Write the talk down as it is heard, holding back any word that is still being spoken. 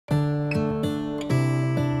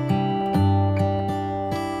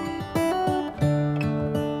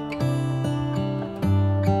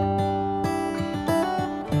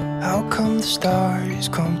the stars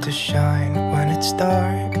come to shine when it's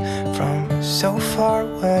dark from so far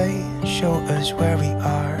away and show us where we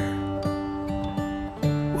are?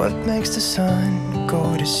 What makes the sun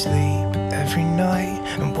go to sleep every night,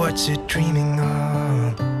 and what's it dreaming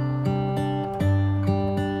of?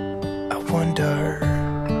 I wonder.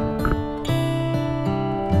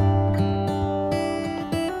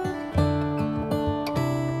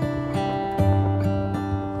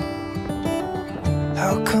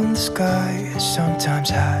 How come the sky sometimes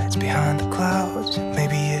hides behind the clouds?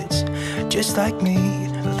 Maybe it's just like me,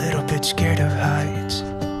 a little bit scared of heights.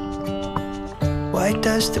 Why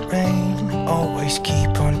does the rain always keep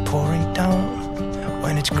on pouring down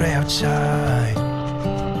when it's gray outside?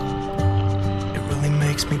 It really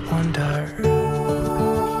makes me wonder.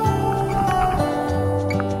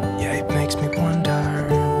 Yeah, it makes me wonder.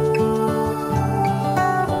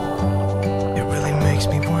 It really makes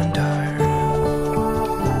me wonder.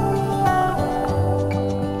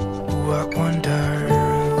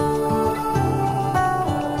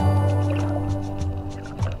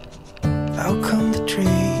 How come the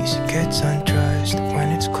trees get undressed when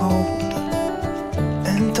it's cold?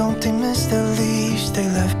 And don't they miss the leaves they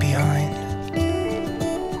left behind?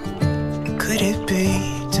 Could it be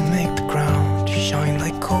to make the ground shine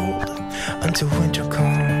like gold until winter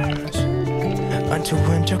comes? Until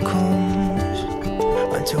winter comes,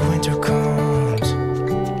 until winter comes.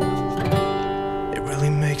 It really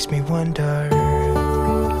makes me wonder.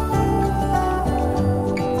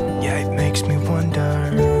 Yeah, it makes me wonder.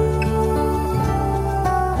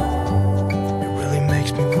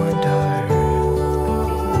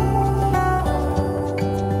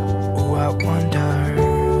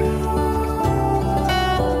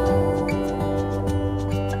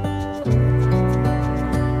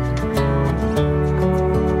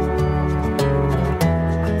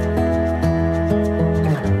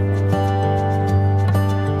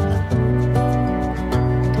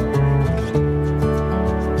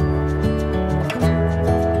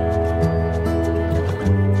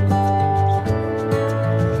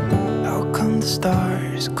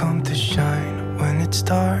 Stars come to shine when it's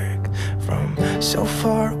dark from so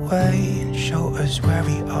far away and show us where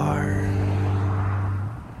we are.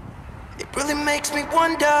 It really makes me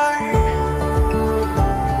wonder.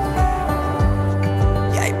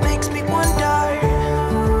 Yeah, it makes me wonder.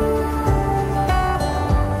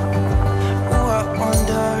 Oh, I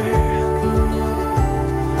wonder.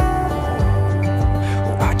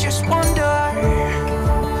 Oh, I just wonder.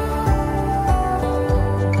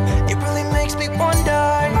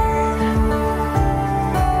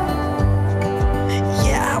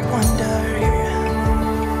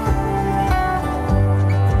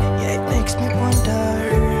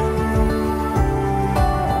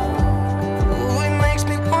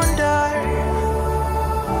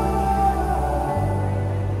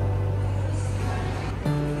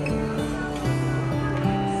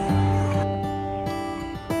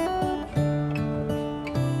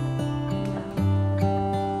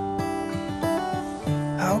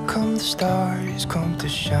 How come the stars come to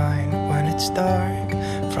shine when it's dark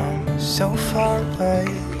from so far away,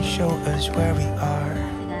 show us where we are?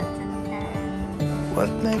 What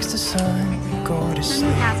makes the sun go to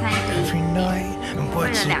sleep every night, and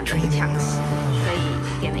what's it dreaming of?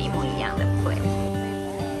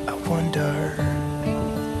 I wonder.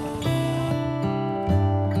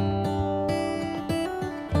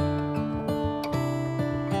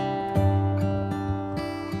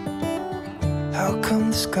 How come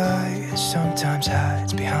the sky sometimes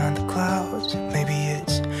hides behind the clouds? Maybe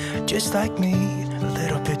it's just like me, a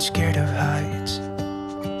little bit scared of heights.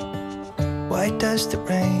 Why does the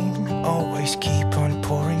rain always keep on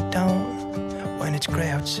pouring down when it's gray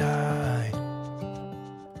outside?